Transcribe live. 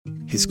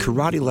His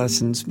karate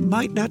lessons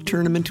might not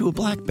turn him into a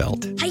black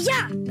belt.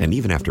 Hi-ya! And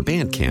even after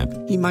band camp,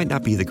 he might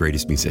not be the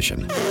greatest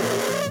musician.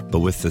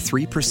 But with the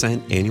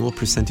 3% annual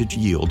percentage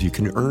yield you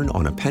can earn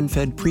on a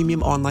PenFed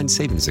premium online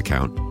savings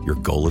account, your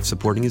goal of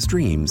supporting his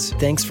dreams...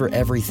 Thanks for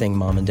everything,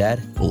 Mom and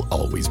Dad. ...will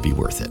always be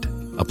worth it.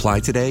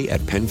 Apply today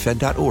at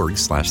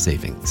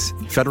PenFed.org/savings.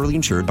 Federally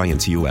insured by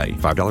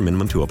NCUA. $5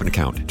 minimum to open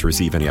account. To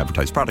receive any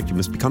advertised product, you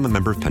must become a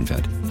member of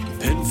PenFed.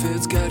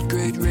 PenFed's got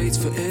great rates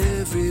for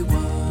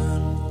everyone.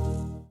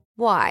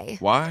 Why?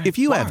 Why? If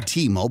you have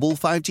T-Mobile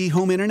 5G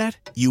home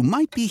internet, you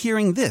might be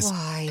hearing this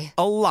Why?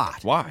 a lot.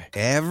 Why?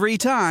 Every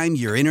time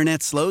your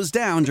internet slows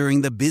down during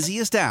the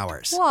busiest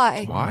hours.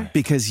 Why? Why?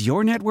 Because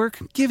your network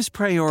gives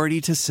priority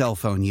to cell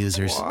phone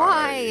users.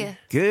 Why?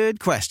 Good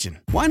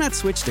question. Why not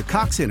switch to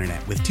Cox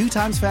Internet with 2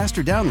 times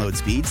faster download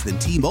speeds than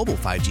T-Mobile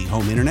 5G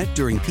home internet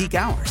during peak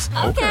hours?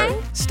 Okay.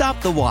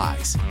 Stop the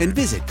whys and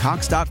visit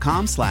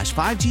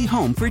cox.com/5G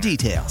home for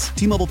details.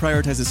 T-Mobile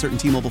prioritizes certain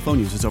T-Mobile phone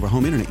users over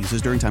home internet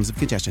users during times of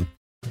congestion.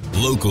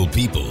 Local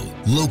people,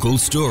 local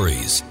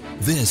stories.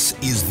 This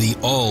is the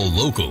All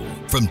Local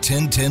from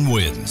 1010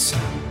 Wins.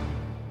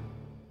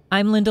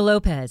 I'm Linda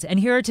Lopez, and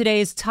here are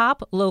today's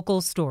top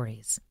local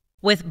stories.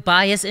 With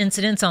bias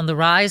incidents on the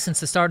rise since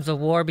the start of the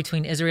war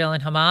between Israel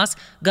and Hamas,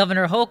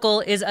 Governor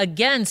Hochul is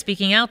again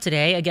speaking out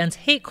today against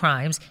hate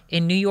crimes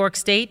in New York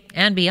State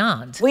and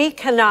beyond. We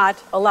cannot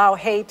allow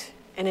hate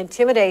and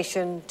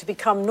intimidation to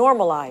become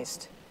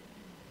normalized.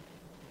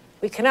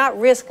 We cannot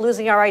risk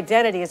losing our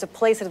identity as a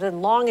place that has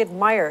been long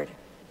admired,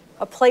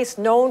 a place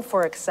known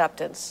for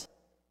acceptance.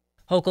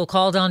 Hochul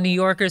called on New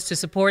Yorkers to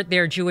support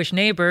their Jewish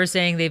neighbors,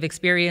 saying they've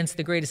experienced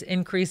the greatest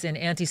increase in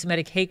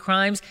anti-Semitic hate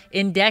crimes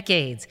in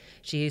decades.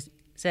 She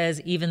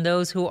says even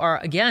those who are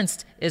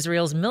against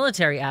Israel's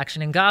military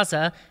action in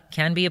Gaza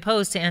can be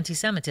opposed to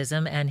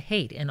anti-Semitism and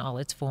hate in all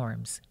its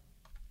forms.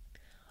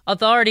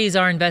 Authorities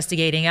are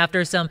investigating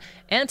after some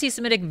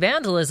anti-Semitic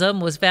vandalism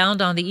was found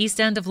on the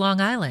east end of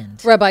Long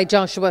Island. Rabbi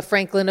Joshua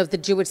Franklin of the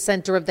Jewish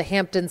Center of the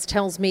Hamptons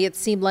tells me it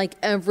seemed like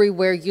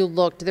everywhere you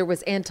looked there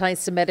was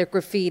anti-Semitic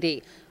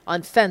graffiti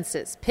on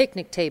fences,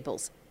 picnic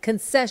tables,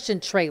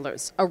 concession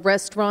trailers, a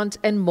restaurant,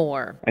 and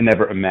more. I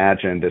never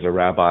imagined as a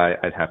rabbi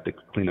I'd have to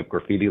clean up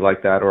graffiti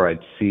like that or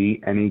I'd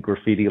see any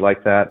graffiti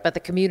like that. But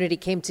the community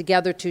came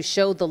together to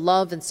show the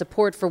love and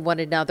support for one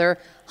another.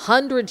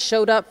 Hundreds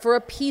showed up for a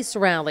peace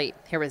rally.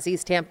 Here is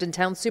East Hampton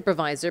Town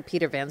Supervisor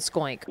Peter Van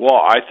Skoink.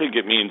 Well, I think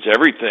it means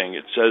everything.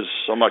 It says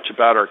so much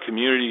about our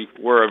community.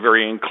 We're a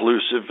very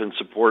inclusive and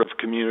supportive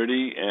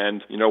community,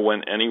 and,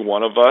 when any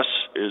one of us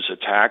is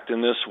attacked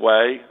in this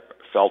way,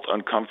 felt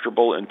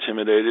uncomfortable,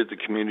 intimidated, the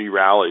community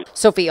rallied.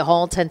 Sophia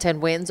Hall,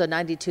 1010 Wins on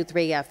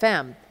 92.3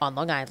 FM on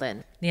Long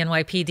Island. The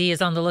NYPD is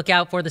on the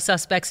lookout for the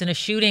suspects in a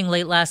shooting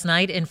late last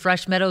night in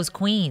Fresh Meadows,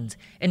 Queens.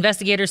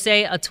 Investigators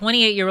say a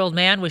 28-year-old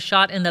man was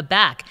shot in the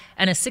back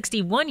and a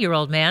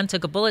 61-year-old man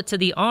took a bullet to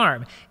the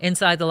arm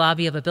inside the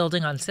lobby of a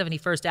building on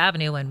 71st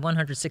Avenue and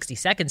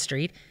 162nd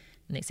Street.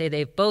 And they say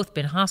they've both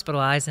been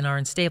hospitalized and are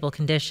in stable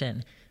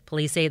condition.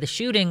 Police say the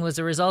shooting was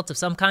a result of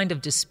some kind of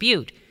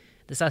dispute.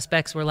 The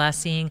suspects were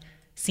last seen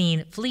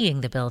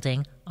fleeing the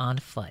building on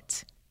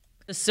foot.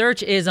 The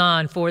search is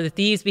on for the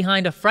thieves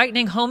behind a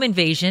frightening home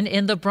invasion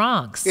in the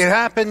Bronx. It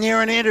happened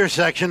near an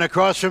intersection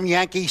across from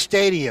Yankee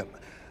Stadium.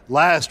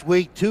 Last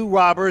week, 2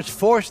 robbers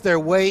forced their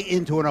way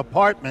into an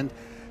apartment,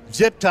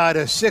 zip-tied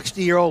a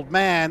 60-year-old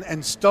man,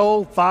 and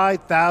stole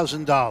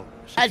 $5,000.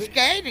 That's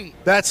scary.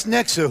 That's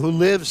Nixa, who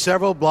lives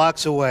several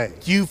blocks away.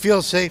 Do you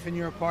feel safe in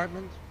your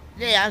apartment?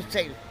 Yeah, I'm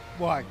safe.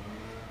 Why?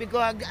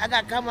 Because I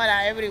got camera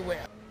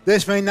everywhere.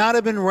 This may not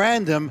have been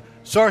random.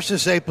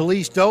 Sources say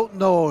police don't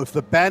know if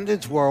the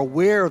bandits were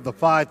aware of the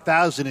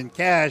 $5,000 in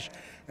cash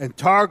and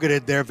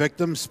targeted their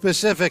victims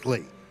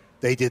specifically.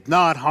 They did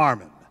not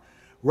harm him.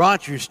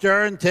 Roger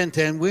Stern,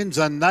 1010 Wins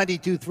on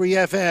 92.3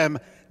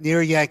 FM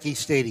near Yankee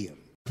Stadium.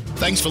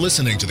 Thanks for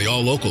listening to the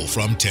All Local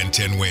from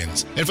 1010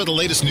 Wins. And for the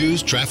latest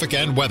news, traffic,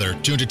 and weather,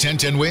 tune to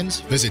 1010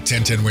 Wins, visit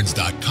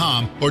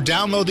 1010wins.com, or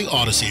download the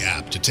Odyssey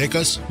app to take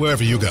us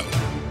wherever you go.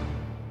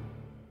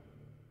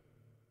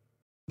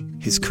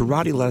 His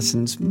karate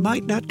lessons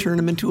might not turn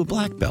him into a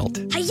black belt.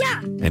 Hi-ya!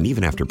 And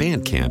even after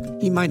band camp,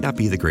 he might not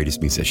be the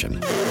greatest musician.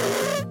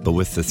 But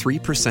with the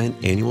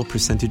 3% annual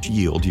percentage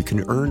yield you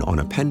can earn on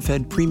a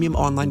PenFed premium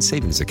online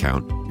savings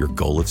account, your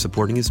goal of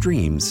supporting his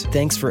dreams...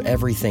 Thanks for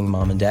everything,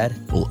 Mom and Dad.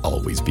 ...will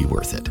always be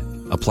worth it.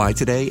 Apply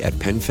today at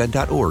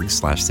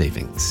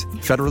PenFed.org/savings.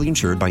 Federally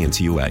insured by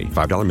NCUA.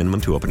 $5 minimum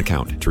to open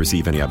account. To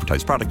receive any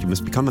advertised product, you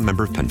must become a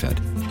member of PenFed.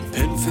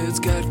 PenFed's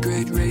got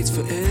great rates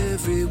for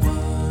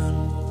everyone.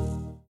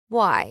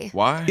 Why?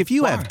 Why? If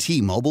you have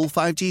T-Mobile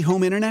 5G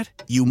home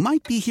internet, you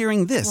might be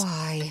hearing this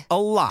Why?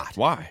 a lot.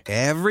 Why?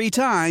 Every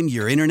time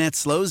your internet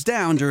slows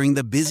down during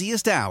the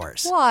busiest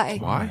hours. Why?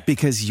 Why?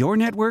 Because your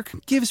network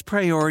gives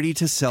priority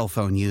to cell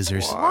phone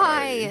users.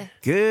 Why?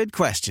 Good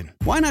question.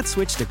 Why not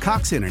switch to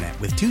Cox Internet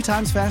with 2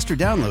 times faster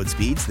download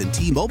speeds than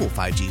T-Mobile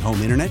 5G home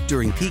internet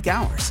during peak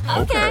hours?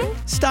 Okay.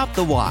 Stop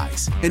the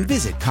whys and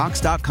visit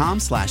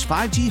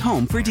cox.com/5G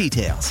home for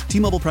details.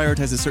 T-Mobile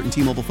prioritizes certain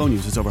T-Mobile phone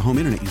users over home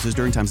internet users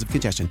during times of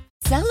congestion.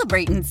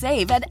 Celebrate and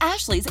save at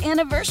Ashley's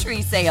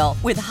Anniversary Sale.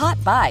 With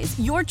Hot Buys,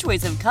 your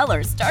choice of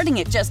colors starting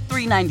at just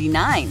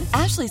 $3.99.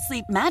 Ashley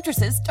Sleep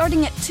mattresses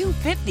starting at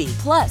 $2.50.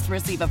 Plus,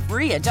 receive a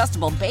free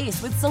adjustable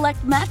base with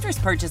select mattress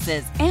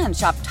purchases. And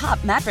shop top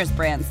mattress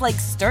brands like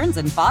Stearns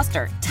 &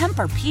 Foster,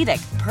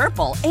 Tempur-Pedic,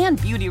 Purple, and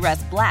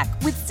Beautyrest Black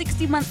with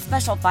 60-month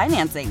special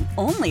financing.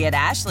 Only at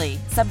Ashley.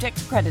 Subject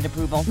to credit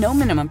approval. No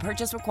minimum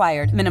purchase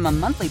required. Minimum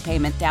monthly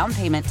payment, down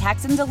payment,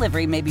 tax, and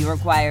delivery may be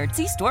required.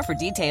 See store for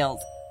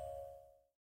details.